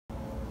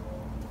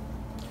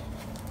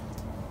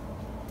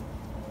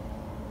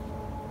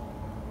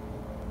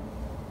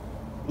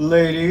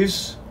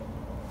Ladies.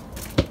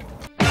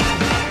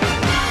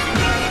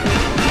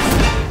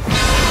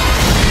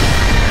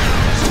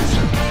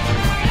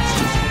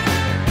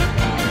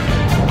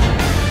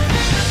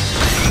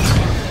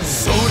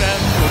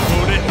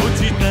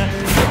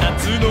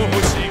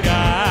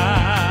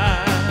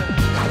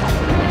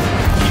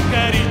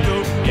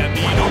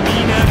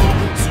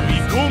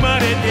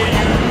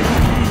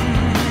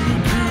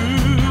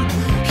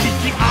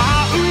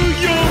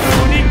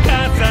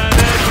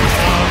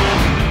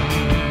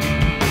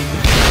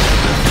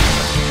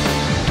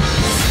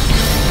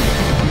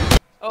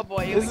 Oh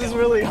boy, this is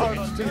really hard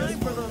on me.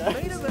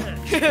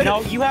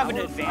 No, you have an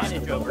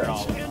advantage over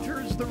all.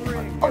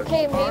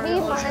 Okay, maybe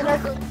mine are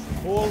good.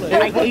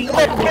 I hate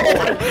that.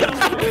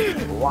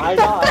 Why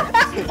not?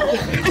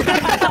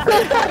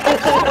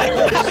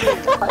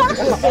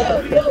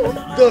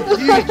 The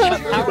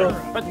future.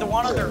 But the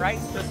one on the right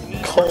just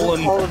means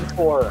Colin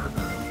for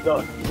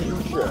the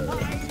future.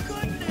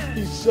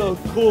 He's so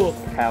cool.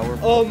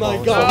 Powerful. Oh my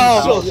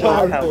god, he's so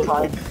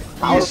powerful.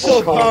 He's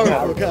so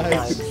powerful,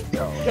 guys.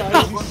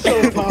 Guys, he's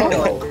so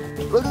powerful.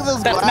 Look at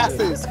those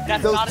glasses,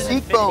 That's those not an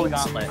cheekbones.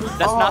 Infinity Gauntlet.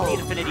 That's not the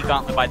Infinity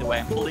Gauntlet, by the way.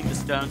 I'm holding the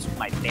stones with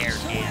my bare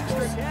hands.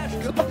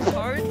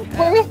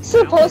 We're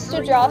supposed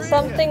to draw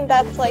something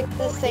that's like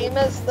the same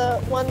as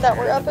the one that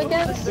we're up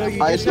against?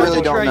 I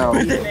really don't know.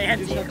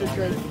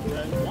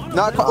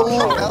 Not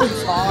oh, that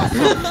was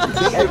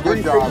awesome.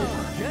 Good job.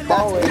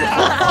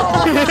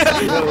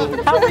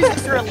 How is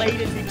this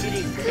related to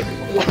getting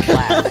picked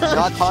class?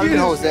 Not Tom and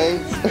Jose.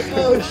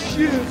 Oh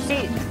shoot.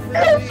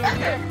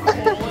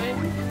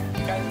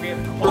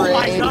 Oh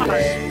my gosh!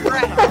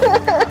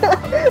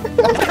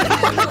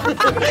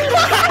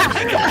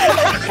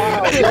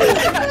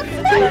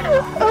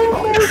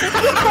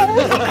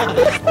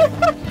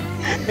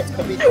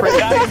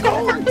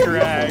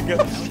 Drag. You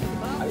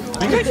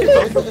guys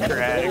should both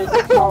drag.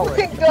 Oh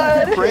my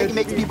god. Drag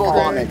makes people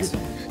vomit.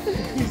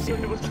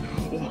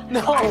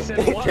 No,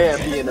 it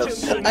can't be enough.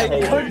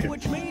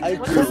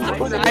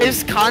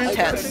 Ice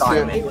contest.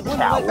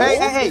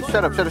 Hey,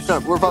 shut up.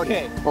 We're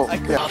voting. Okay. Oh,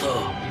 yeah.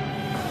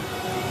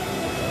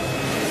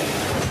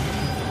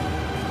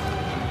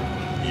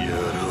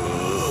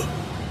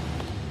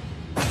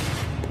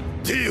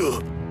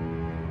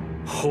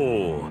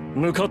 ほう、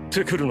向かっ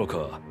てくるの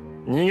か。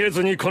逃げ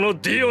ずにこの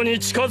ディオに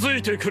近づ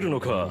いてくるの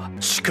か。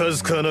近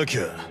づかなき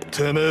ゃ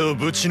てめえを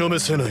ぶちのめ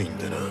せないん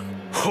でな。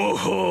ほう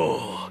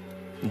ほ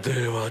う。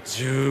では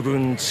十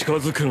分近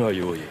づくが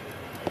よい。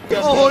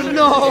Oh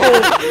no!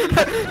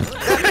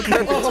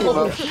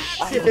 Oh,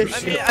 shit.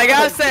 I mean, I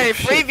gotta say,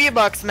 free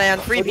V-Bucks, man,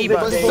 free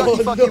V-Bucks.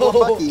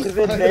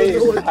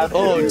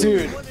 Oh,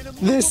 dude,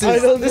 this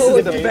is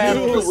the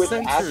battle with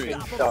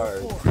action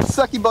stars.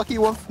 Sucky Bucky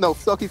one, no,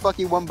 Sucky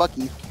Fucky one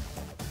Bucky.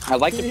 I'd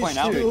like to point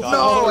out, No,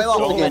 I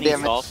lost again,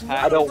 damn it.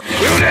 I don't.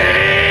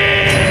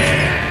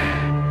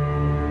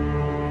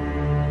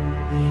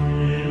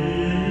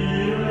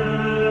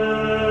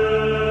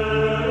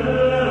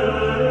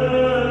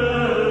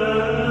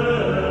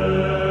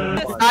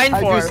 Sign I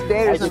for. do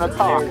stairs and a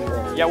talk.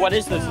 Yeah, what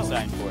is this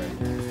design for?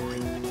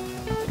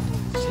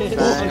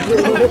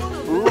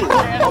 Ooh,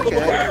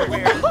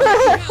 okay.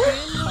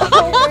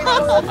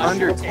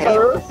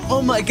 Undertale.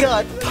 Oh my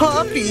god,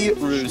 Poppy!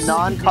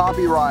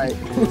 Non-copyright.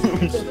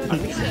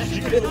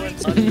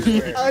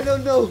 I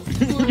don't know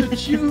who to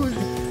choose.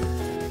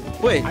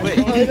 Wait, I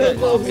don't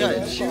know who to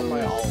guys. choose.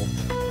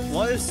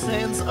 Why is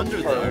Sans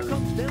under there?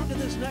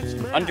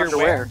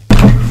 Underwear.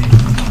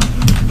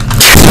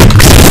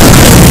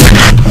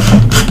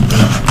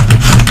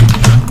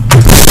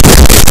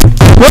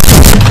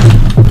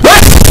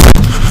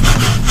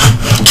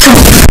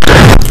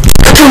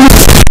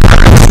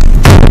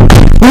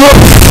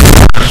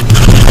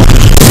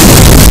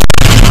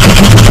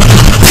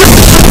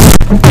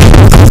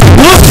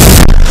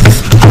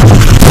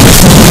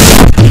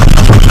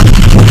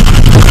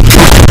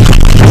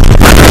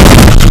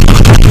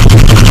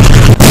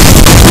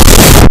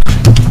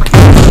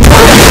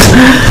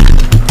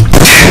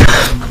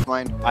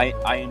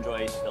 I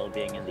enjoy still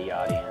being in the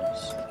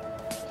audience.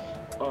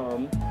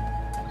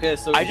 Okay,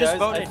 so I just guys,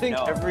 voted I think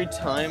no. every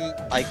time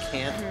I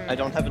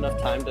don't have enough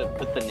time to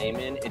put the name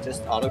in, it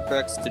just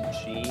autocorrects to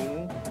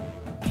Gene.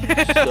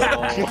 So...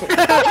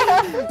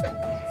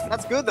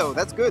 That's good though.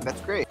 That's good. That's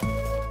great.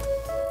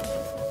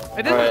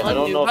 Alright, I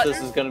don't know if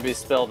this is gonna be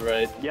spelled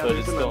right, but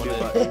it's going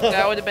in.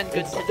 That would have been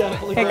good to do.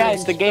 Hey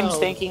guys, the game's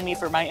thanking me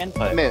for my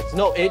input. Miss.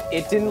 No, it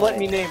didn't let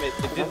me name it.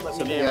 It didn't let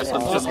me name it. So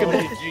I'm just gonna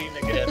be Gene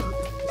again.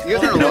 You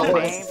guys are No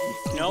loveless. name,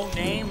 no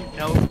name,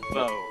 no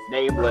vote.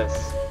 Nameless.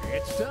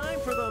 It's time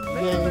for the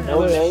main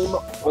No name,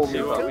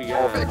 See what we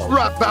got.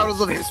 Rap battles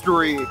of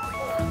history.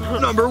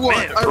 Number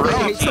one, I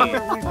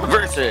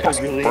Versus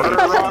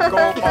Barack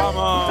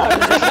Obama.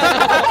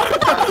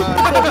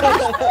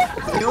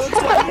 He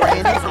looks like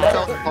Randy from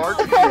South Park,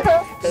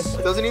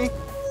 doesn't he?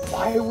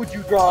 Why would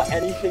you draw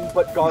anything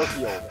but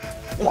Garfield?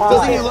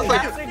 Doesn't he look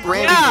like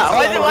Randy?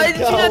 Yeah, why did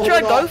you not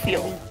try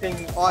Garfield?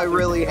 Oh, I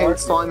really hate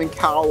Simon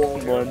Cowell.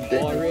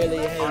 I really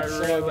hate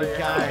Simon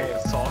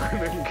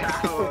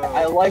Cowell.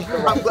 I like the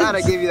I'm glad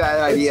I gave you that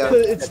idea.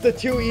 It's the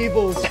two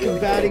evils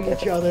combating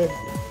each other.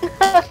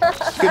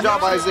 Good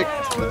job, Isaac.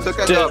 Took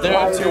us Dude, up. there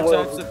are two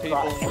types of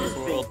people in this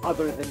world.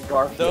 Other than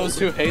Garfield. Those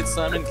who hate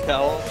Simon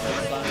Cowell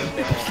and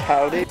Simon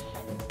Cowell. Howdy.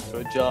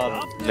 Good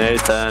job,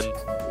 Nathan.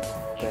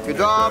 Good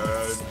job.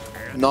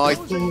 Nice.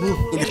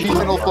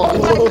 Final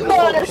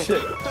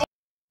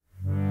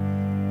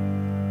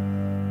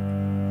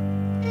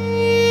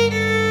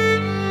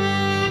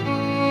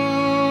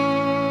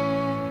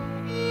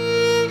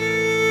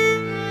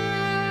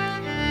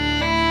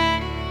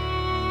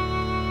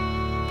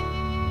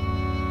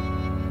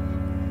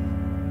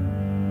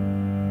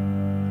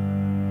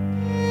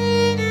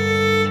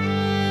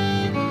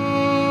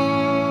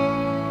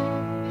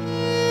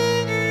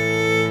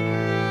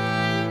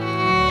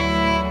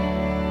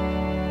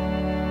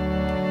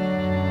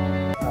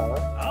Oh my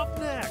god! Up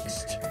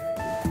next.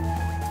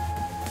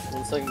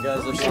 1 second, guys.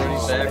 I'm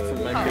turning back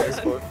from my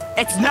PS4.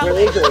 It's not.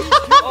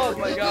 Oh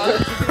my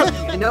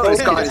god. You know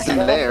this guy is in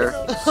there.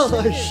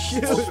 Oh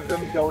shoot! Both of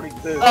them don't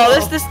exist.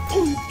 Oh, this.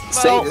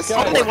 Say Well, this.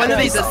 only one of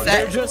these is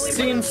They're set. just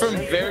seen from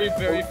very,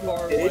 very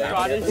far away.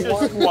 God, it's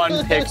just 1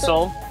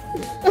 pixel.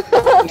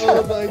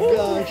 Oh my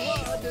gosh!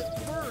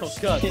 Oh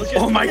god, look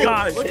Oh my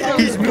god,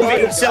 he's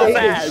moving so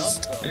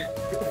fast.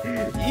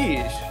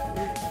 Yeesh.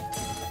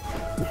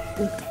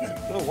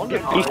 No wonder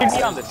He can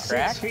be on the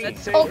track.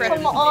 That's Oh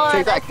come on!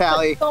 Take that,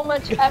 Callie. So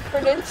much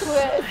effort into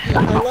it.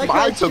 I like how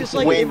I it's took just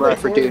like way in more the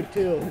effort, corner, dude.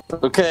 too.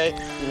 Okay,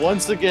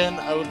 once again,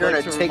 I would You're like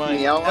gonna to take remind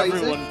me out, Isaac?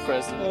 everyone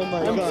present. Oh my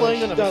I'm gosh,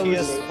 playing on a that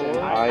was-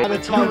 PS4. You gotta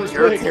type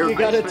You're quick. You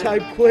gotta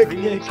type quick,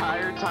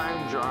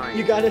 Nick.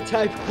 You gotta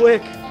type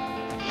quick.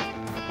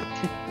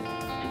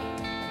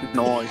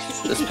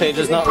 Nice. This page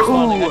is not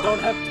responding. I don't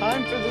have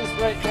time for this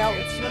right now.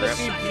 It's gonna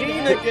be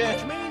Gene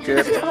again.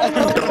 Good. You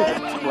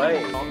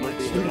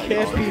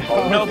can't be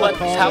powerful. No, but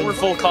Colin.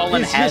 powerful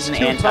Colin He's has just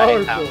an too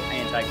powerful.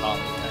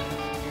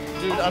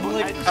 anti-Colin. Dude,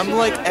 I'm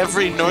like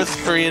every North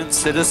Korean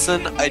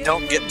citizen. I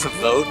don't get to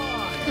vote.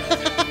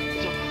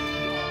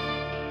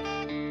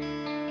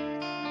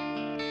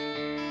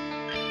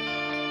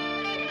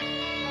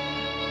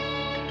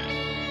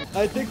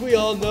 I think we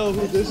all know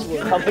who this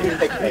one. Company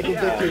picnic. Michael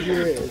Victor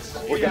here is.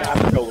 We're gonna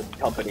have to go with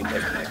company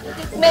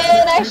picnic.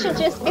 Man, I should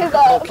just give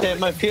up. Okay,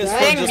 my PS4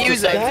 Sing just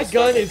music. decided That to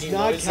gun start is making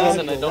not noises,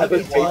 and I casual. don't I've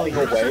been That is facing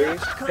fine. away.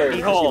 'cause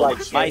Behold, she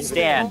likes I change.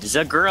 stand,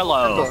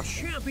 Zagurlo.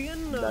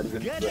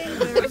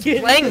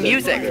 Playing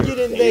music. Get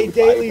in the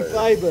daily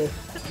fiber.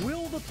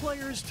 Will the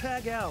players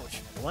tag out?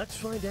 Let's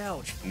find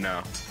out.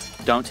 No.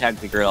 Don't tag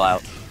the girl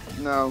out.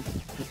 No.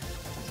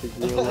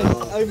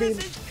 I mean,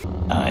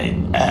 I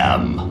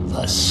am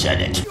the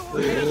Senate.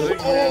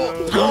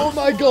 oh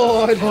my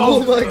god!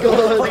 Oh my god!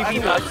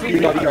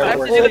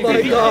 Oh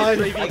my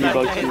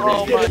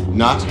god!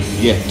 Not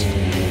yet.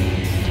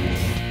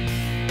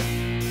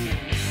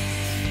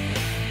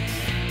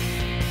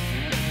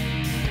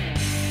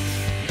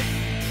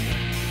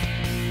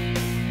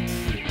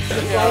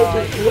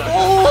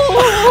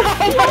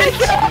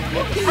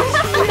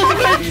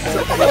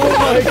 Oh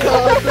my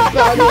god! The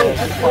battle!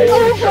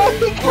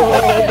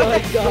 Oh my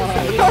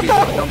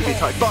god! Don't be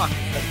tight. Fuck.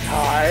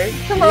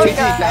 Come on,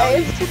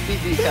 guys.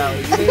 GG,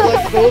 Callie. They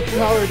like both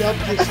powered up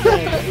just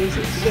then. It was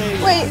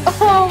insane. Wait,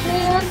 oh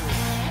man.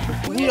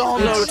 We all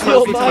know It's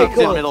still Toby peaked in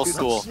Michael. middle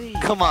school.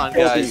 Come on,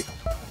 guys.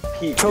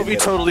 Toby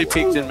totally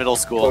peaked in middle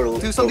school.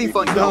 Do something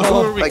fun. No. No. Who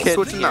are we Like, kidding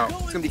switch them here? out.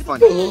 It's gonna be fun.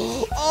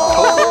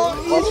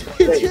 Oh,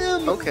 it's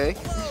him! Okay.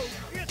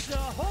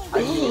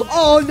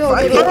 Oh no! No,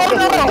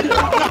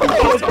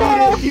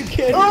 no. You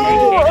can't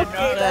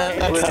beat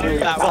it.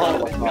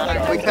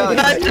 Wait, Callie.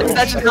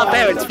 That's just not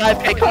fair. It's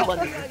 5K Colin.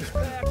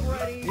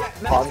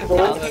 Console?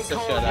 That's a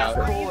shutout.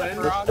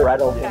 Mr.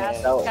 Rattle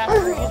himself. That's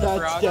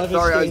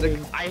Sorry, Isaac.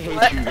 devastating. I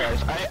hate you guys.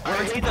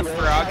 Weren't you the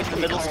frog in the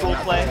middle school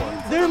play?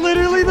 They're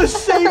literally the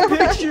same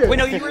picture. Wait,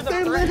 no, you were the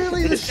They're friend.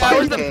 literally the That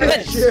was same the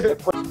picture.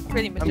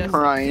 Pretty I'm majestic.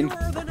 crying.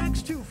 The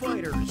next two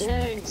fighters.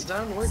 Thanks,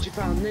 Don. Where'd you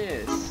find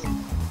this?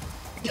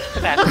 Oh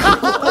my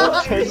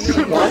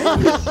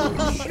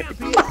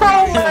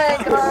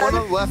One god. on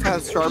the left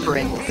has sharper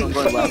angles. So I'm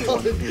going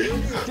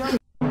left.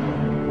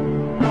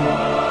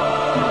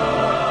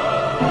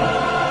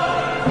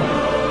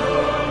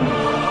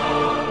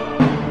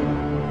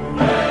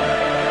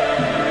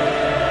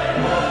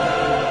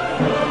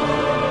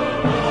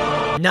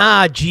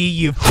 Nah, G,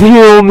 you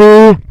feel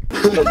me?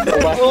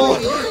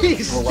 Oh,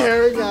 he's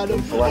staring at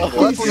him. Left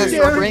He's one has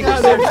sharper staring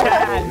angles. at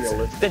him.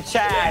 The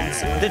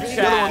Chads. The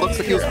The other one looks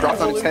like he was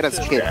dropped on his head as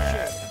a kid.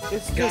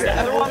 The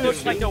other one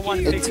looks like the one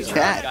It's big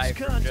Chad. guy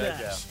from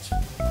JoJo.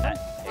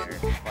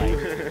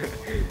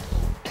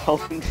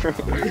 Colin from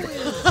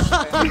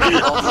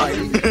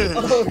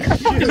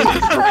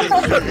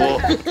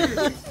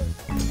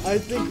I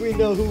think we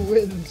know who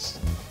wins.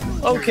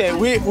 Okay,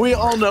 we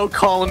all know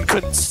Colin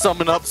couldn't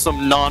summon up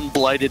some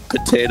non-blighted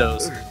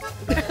potatoes.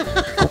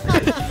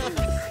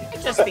 I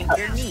just think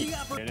you're neat.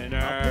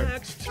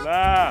 Next,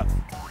 Ah.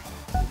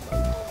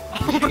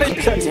 Dude, I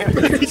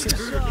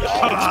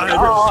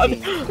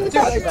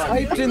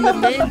typed in the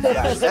name that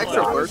has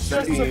extra work.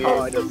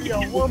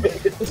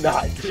 It's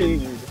not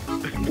cheese.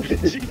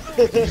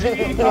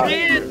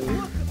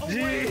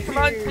 Come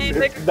on, G,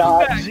 make a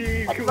Not comeback.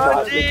 cheese. Come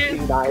on, G.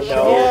 I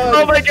know.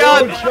 Oh my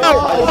god!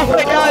 Oh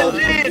my god,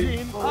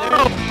 G!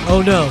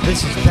 Oh no,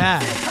 this is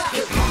bad.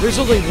 There's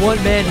only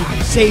one man who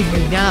can save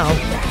me now.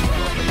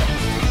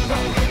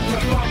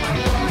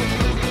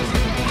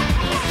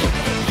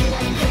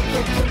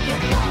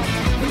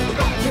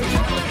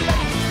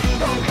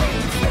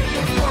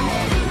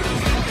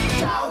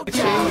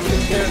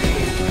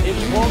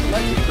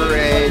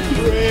 Greg.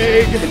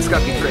 It's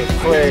gotta be Greg.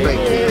 Greg. You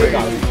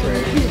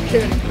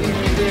can't be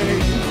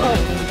Greg. Oh,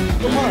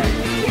 come on.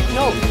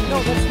 No,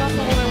 that's not the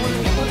one I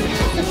wanted to put in.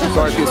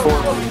 Sorry, PS4.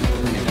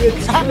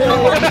 It's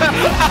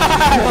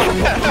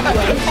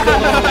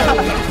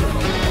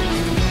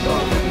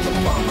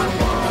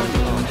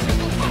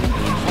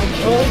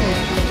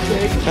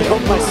I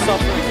hope my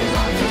suffering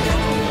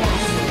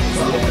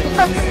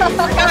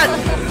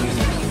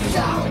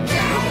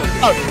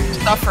Oh,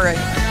 suffering.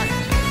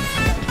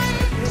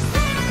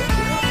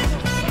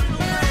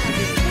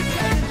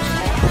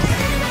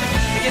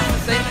 Against the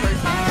same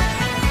person.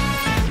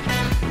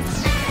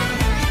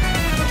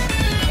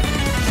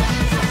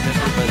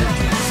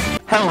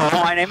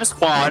 Hello, my name is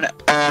Juan,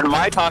 and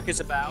my talk is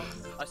about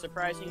a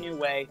surprising new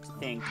way to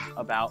think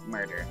about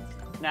murder.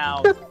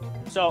 Now,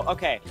 so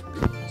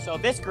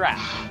this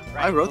graph,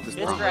 right? I wrote this.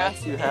 This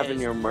graph you have in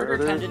is your murder,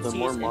 the tendencies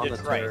more in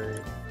monetary.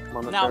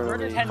 Detroit. Now,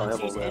 murder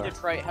tendencies in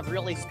Detroit have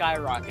really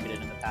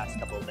skyrocketed in the past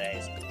couple of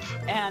days,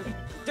 and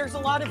there's a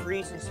lot of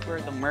reasons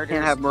for the murders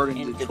Can't have murder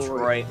in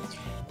Detroit.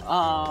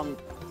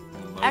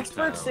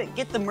 Experts that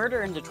get the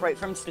murder in Detroit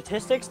from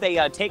statistics, they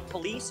take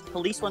police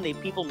when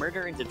people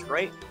murder in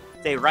Detroit,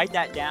 they write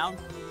that down.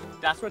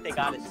 That's what they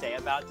got to say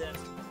about this.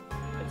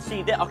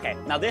 See, okay,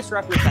 now this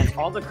represents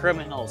all the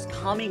criminals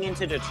coming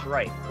into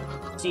Detroit.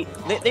 See,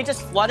 they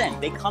just flood in.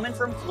 They come in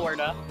from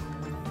Florida,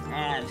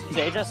 and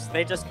they just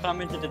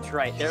come into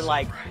Detroit. They're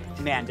like,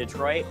 man,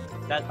 Detroit.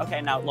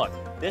 Okay, now look,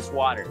 this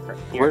water.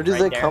 Here, Where do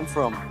right they there, come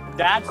from?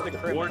 That's the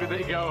criminal. Where do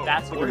they go?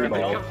 That's the Where do they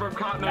criminal. come from?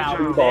 Cotton Now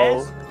Joe?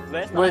 this.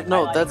 Wait,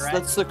 no, highlighting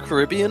that's red, the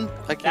Caribbean.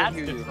 I can't that's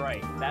hear you.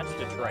 Detroit. That's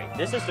Detroit.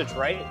 This is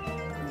Detroit.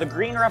 The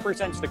green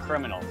represents the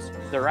criminals.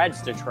 The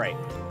red's Detroit.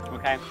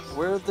 Okay.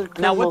 Where are the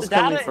Now, what criminals the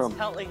data coming is from?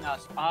 telling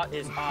us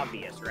is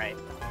obvious, right?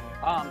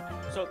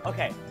 So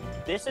okay,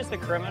 this is the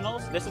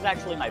criminals. This is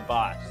actually my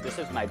boss. This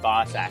is my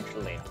boss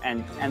actually,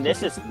 and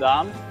this is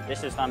them.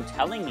 This is them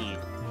telling me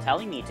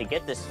to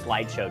get this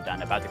slideshow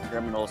done about the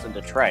criminals in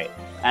Detroit,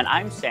 and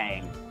I'm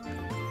saying,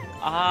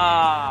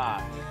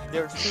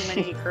 there's too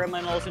many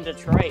criminals in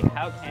Detroit.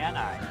 How can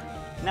I?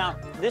 Now,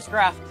 this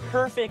graph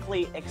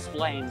perfectly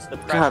explains the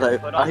pressure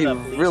put on the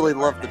police really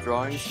love the department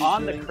drawings.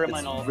 on the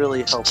criminal It's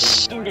really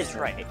helping in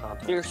Detroit.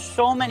 There's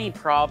so many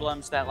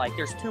problems that, like,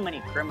 there's too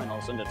many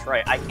criminals in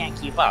Detroit. I can't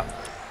keep up.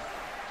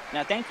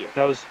 Now, thank you.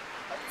 That was.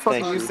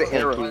 Fucking use the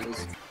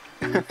arrows.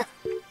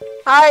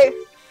 Hi,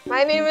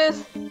 my name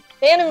is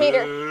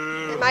Nanometer,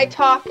 and my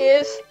talk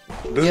is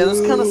Yeah,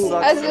 this kind of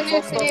sucks. as a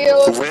new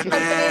video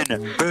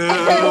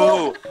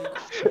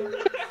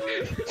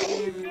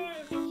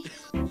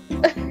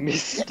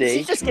Mistake.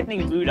 She's just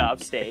getting booed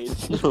off stage.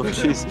 Oh,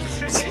 jeez.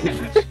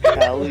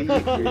 Ellie,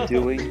 you're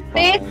doing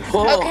See?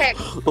 Oh, Okay.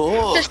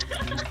 oh.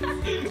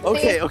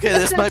 Okay,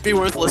 this might be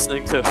worth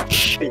listening to.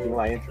 Taking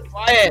my interest.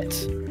 Quiet.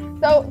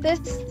 So this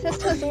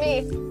was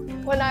me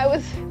when I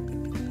was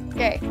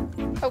gay.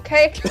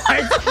 Okay?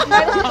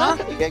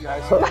 Okay,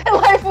 guys. My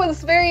life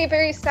was very,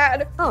 very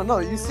sad. No,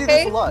 you see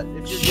Okay. this a lot.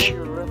 If you're gay,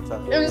 you're a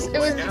reptile. It was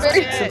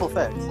very, Simple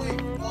facts.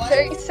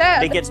 very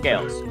sad. It gets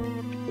scales.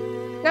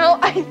 Now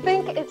I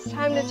think it's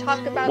time to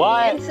talk about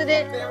What? the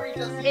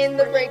incident in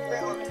the break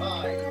room,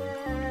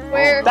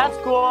 where That's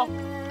cool.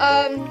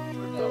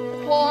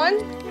 Juan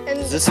and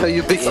Is this how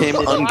you became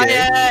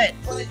ungay?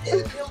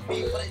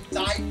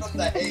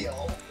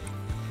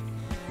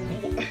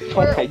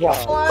 Okay,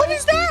 yeah. What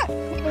is that?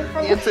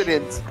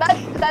 Incident.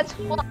 That's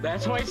Juan.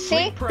 That's why See?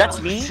 sleep That's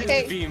paralysis me? is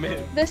Okay.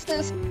 female. This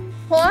is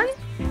Juan.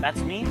 That's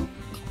me.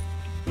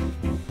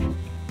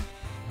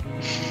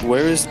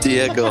 Where is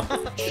Diego?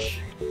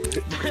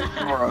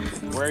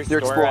 Where's You're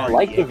Dora? I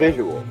like the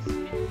visuals.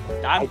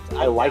 I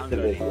like the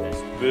downloading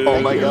visuals. this.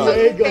 Oh my god.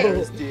 Diego.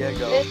 Where's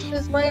Diego? This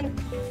is when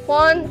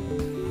Juan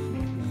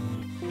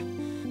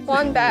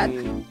bad.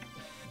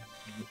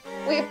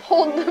 We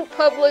told the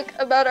public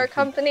about our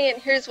company,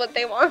 and here's what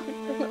they want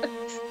from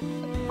us.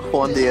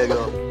 Juan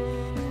Diego.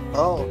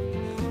 Oh.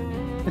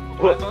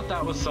 I thought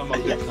that was some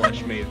other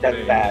flesh made That's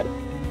thing. bad.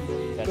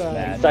 That's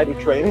bad. Insider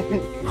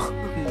training.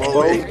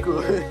 Moe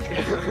good.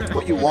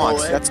 What you want?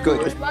 That's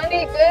good.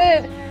 Money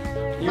good.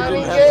 You Money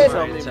didn't have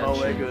to good. tell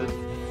me Moe good.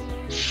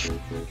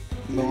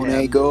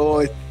 Monet,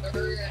 good.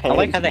 I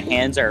like how the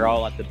hands are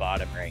all at the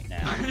bottom right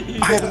now.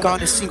 I haven't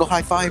gotten a single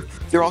high five.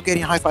 They're all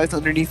getting high fives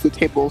underneath the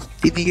table. Do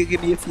you think you could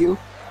give me a few?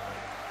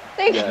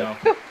 Thank Yeah.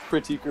 you.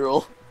 Pretty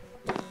girl.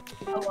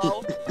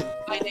 Hello.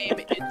 My name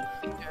is Peter.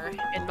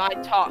 in my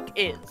talk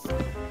is,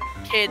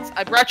 kids,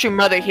 I brought your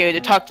mother here to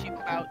talk to you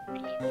about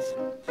beans.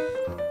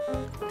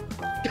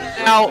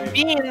 Now,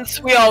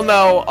 beans, we all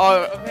know,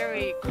 are a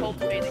very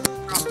cultivating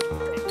crop.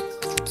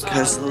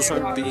 Guys, those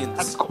aren't beans.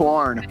 That's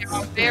corn. They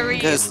are very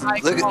Guys, high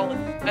look at-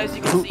 quality, as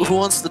you can see. Who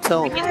wants to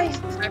tell me? Guys,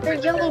 they're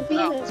yellow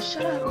beans.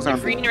 Shut up. The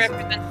green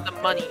represents the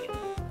money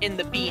in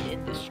the bean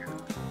industry.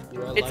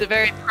 It's a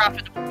very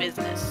profitable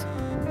business.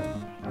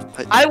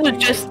 I was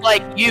just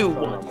like you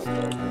once.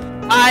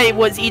 I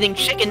was eating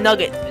chicken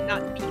nuggets and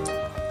not beans.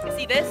 You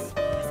see this?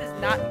 This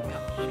is not.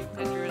 Oh, shoot,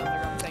 I drew it on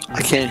the wrong thing.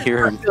 I can't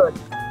hear him.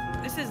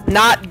 This is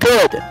not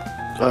good.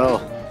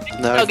 Oh,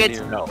 no, I can Nuggets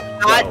hear him.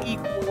 not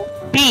equal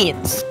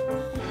beans.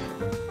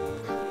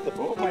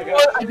 Before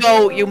I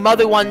go, your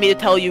mother wanted me to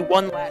tell you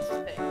one last thing.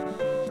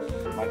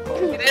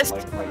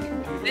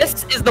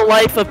 This is the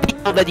life of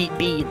people that eat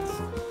beans.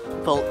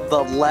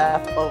 The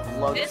lap of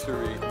luxury. It's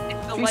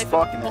the She's life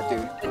of fucking people that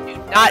dude. that do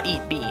not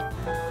eat beans.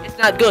 It's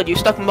not good. You're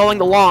stuck mowing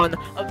the lawn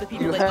of the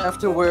people You that have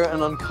to wear an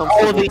all of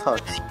uncomfortable these.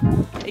 tux.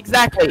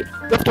 Exactly. You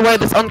have to wear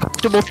this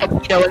uncomfortable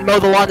tuxedo and mow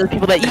the lawn of the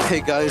people that eat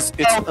Hey guys,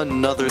 it's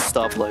another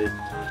stoplight.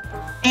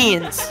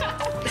 beans.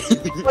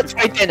 What's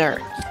my dinner?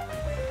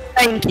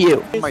 Thank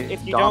you.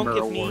 If you don't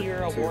give me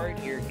your award,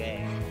 you're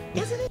gay.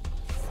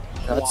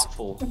 That's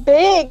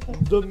Big.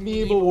 The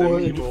meme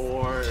award.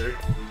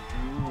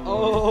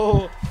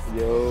 Oh.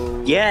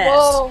 Yo. Yes.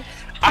 Whoa.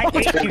 I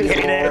hate you,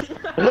 Kaden.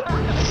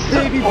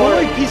 Baby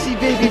boy, pissy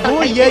baby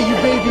boy. Yeah, you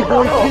baby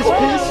boy, piss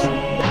piss.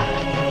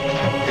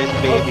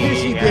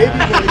 Pissy baby boy.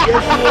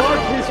 Yes, you are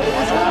piss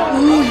piss.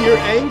 Ooh, you're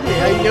angry. I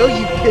know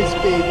you piss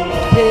baby.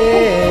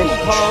 Piss.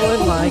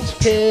 Colin likes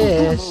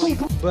piss.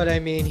 But I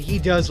mean, he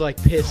does like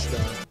piss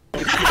though.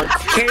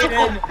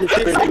 Kaden.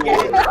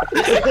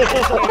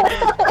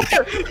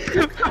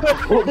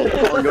 Go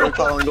to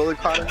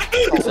Colin.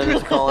 Send it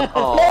to Colin.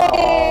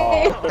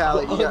 Aww.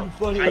 Cali, yeah.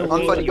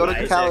 Unfunny, go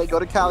to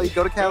Cali.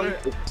 Go to Cali.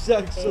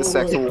 Sucks so The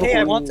sex much. award. Hey,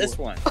 I want this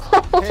one.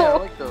 Hey, I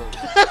like those.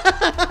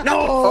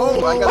 No.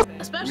 Oh, I got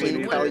Especially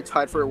me and Cali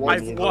tied for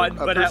awards. I've won,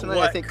 but at Personally,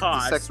 I what think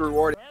cost? the sex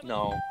reward.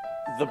 No.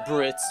 The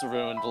Brits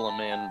ruined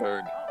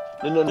L'Manberg.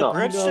 No. The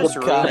Brits No, just the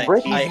ruined it.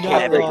 British I He's hate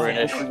not every wrong.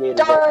 British. created it,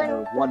 Darn, and it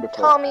was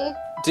wonderful. Tommy.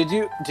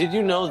 Did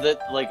you know that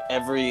like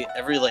every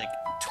like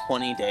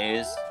 20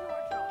 days,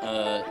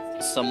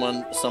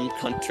 some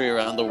country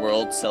around the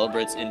world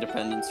celebrates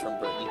independence from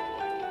Britain?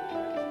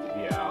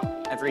 Yeah.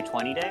 Every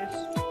 20 days?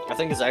 I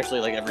think it's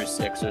actually like every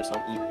 6 or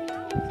something.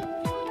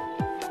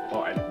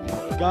 Oh, I didn't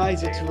know.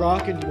 Guys, it's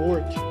Rock and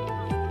Mort.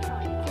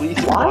 Please,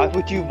 why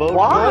would you vote?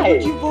 Why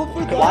would you vote for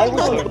that? Why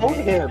would you vote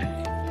him?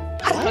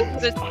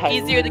 It's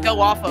easier to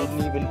go off of.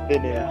 Didn't even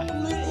finish.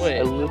 Wait,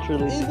 I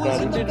literally It just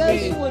wasn't got the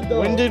best one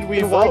though. when did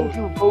we Then why vote? did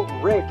you vote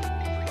Rick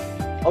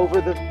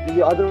over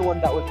the other one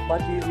that was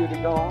much easier to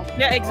go off?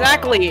 Yeah,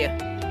 exactly.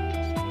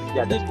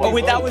 Yeah, that's Oh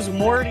wait, that was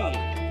Morty.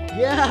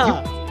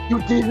 Yeah.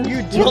 you didn't. You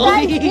You guys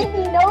dummy.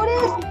 didn't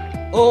notice?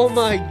 Oh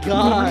my You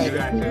god.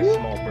 guys are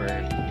small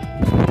brain.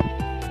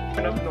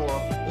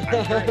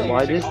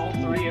 Why does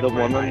the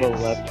one on the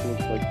left look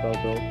like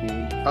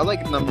Philadelphia? I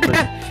like number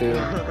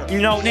 2.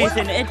 No,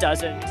 Nathan, it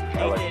doesn't.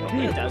 Nathan,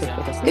 it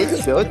doesn't.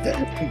 It should.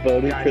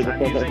 Voted Guys, for the I'm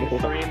one on using the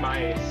left. 3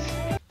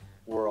 mice.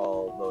 We're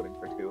all voting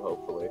for 2,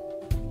 hopefully.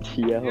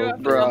 Yeah, You have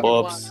to Bruh. look at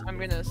one. Whoops. I'm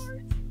gonna.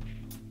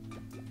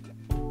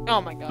 Oh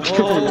my god.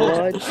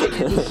 Oh,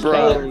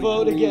 Bro.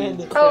 vote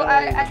again. Oh,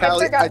 I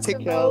Cali, forgot I take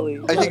to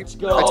vote. I think Let's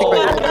go. I take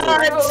my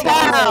That's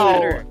Wow.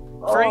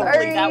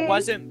 Frankly, that Sorry.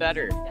 wasn't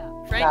better.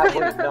 Frankly,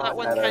 That was not that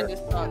one better. kind of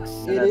sucks.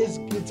 It's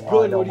Oh, I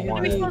good. don't What do you want What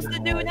are we it. mean? supposed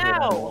to do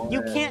now?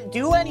 You can't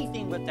do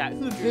anything with that. Who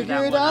drew Figure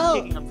that it one? out. I'm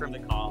taking them from the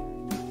call.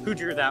 Who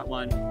drew that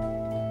one?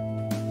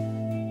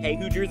 Hey,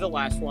 who drew the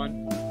last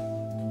one?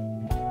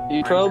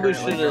 You probably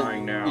currently should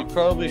drawing now. have. You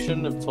probably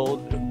shouldn't have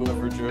told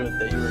whoever drew it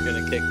that you were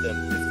gonna kick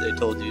them if they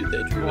told you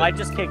they drew Well, I it.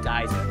 just kicked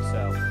Isaac,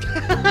 so.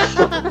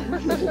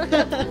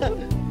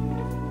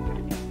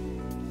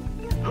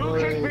 Who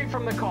kicked me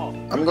from the call?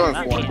 I'm going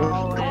for one.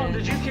 Colin,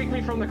 did you kick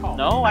me from the call?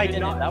 No, I did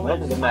didn't. not. That was.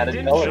 Doesn't I matter.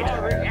 didn't Tell shout it.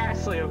 at Rick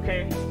Astley,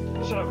 okay?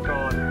 Shut up,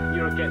 Colin. You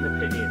don't get an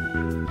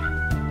opinion.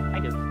 I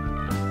do.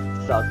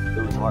 Sucked.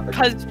 It was hard.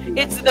 Cause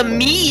it's the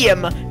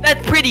meme.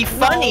 That's pretty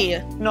funny.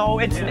 No,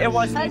 it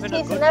wasn't Cause even a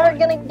he's good never one.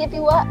 gonna give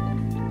you up.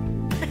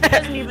 It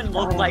doesn't even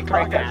look like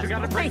Rick Okay, we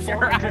gotta Astley. bring Close your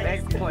 400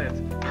 eyes. eggplants.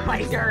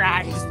 Close your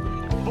eyes.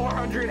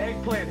 400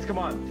 eggplants, come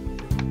on.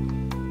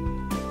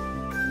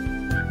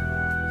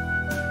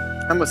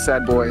 I'm a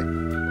sad boy.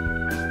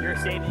 You're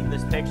saving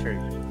this picture.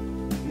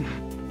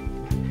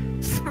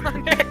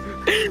 Sonic.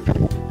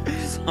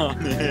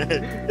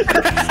 Sonic.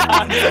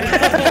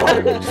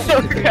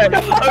 Okay,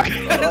 that's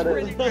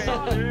pretty great.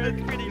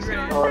 That's pretty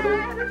great.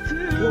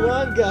 Come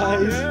on,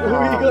 guys. Who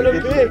are you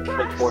gonna pick?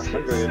 Like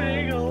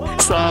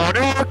 400.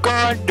 Sonic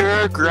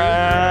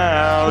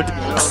Underground.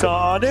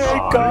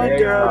 Sonic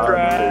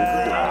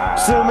Underground.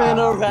 Zooming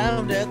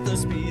around at the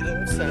speed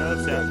of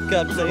sound.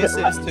 Got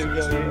places to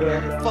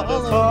go.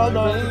 Follow the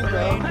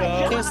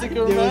rainbow. Can't stick It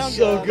around. was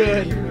so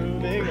good.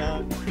 Moving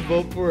on.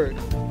 Vote for it.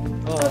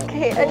 Oh,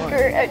 Okay, come on.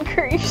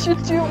 Edgar, you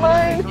should do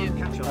mine.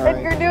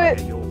 Edgar, do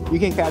it. You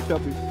can catch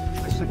up.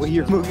 Well,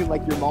 you're moving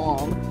like your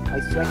mom. I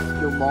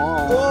sexed your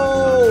mom.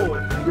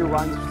 Whoa! Your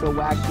rhymes are so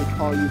whack they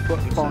call you foot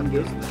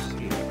fungus.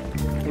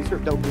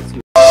 Insert dope with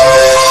you.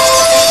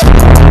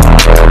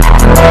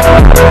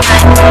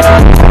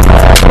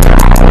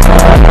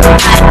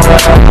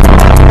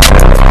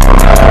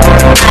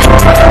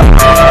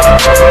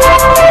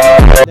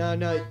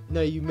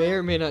 No, you may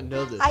or may not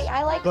know this.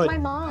 I like my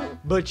mom.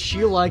 But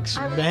she likes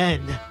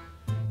men.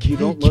 You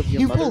don't love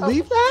your you mother?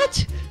 believe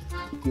that?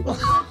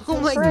 Oh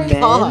my Sorry.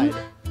 god.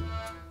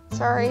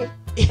 Sorry.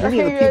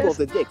 Only the people with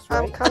the dicks,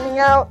 I'm right? coming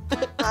out.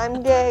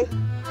 I'm gay.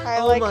 I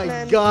Oh like my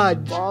men.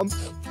 god. Mom,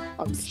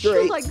 I'm She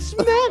straight. likes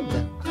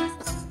men.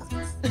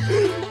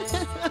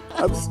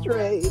 I'm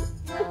straight.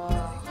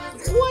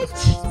 What?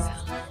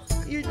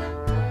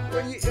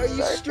 Are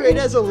you straight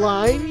as a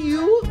line,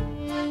 you?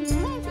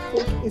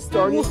 It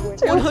started when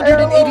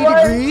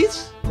 180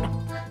 degrees?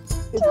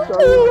 it started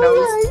when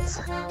I was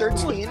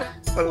 13.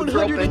 A girl bent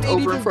 180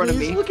 over in front of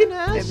degrees me. looking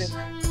ass?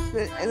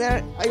 And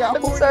then I got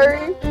I'm horny.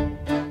 sorry.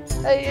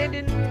 I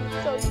didn't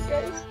tell you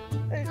guys.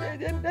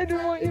 I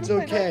didn't want you It's to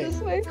find okay. out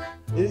this way.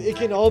 It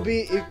can all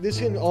be. This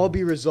can all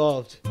be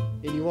resolved.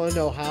 And you want to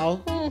know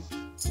how?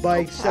 By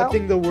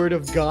accepting the word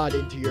of God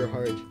into your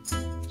heart.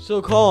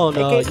 So, Colin,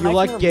 Hey, Kate, you I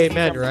like can gay remove you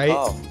men, from the right?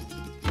 call.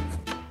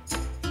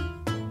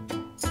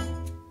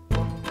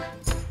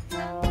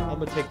 I'm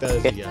gonna take that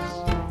as a yes.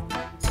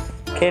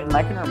 Caden,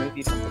 I can remove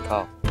you from the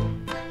call.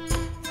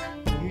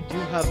 You do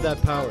have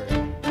that power,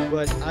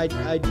 but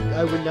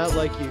I would not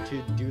like you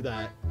to do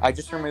that. I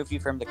just removed you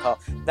from the call.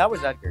 That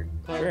was Edgar.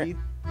 Colin, Sure. do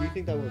you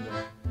think that would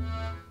work?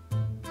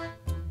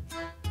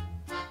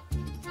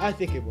 I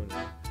think it would.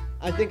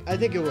 I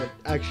think it would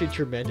actually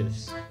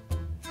tremendous.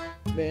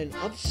 Man,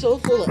 I'm so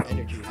full of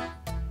energy.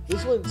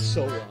 This went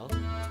so well.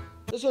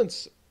 This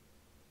one's.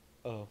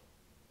 Oh.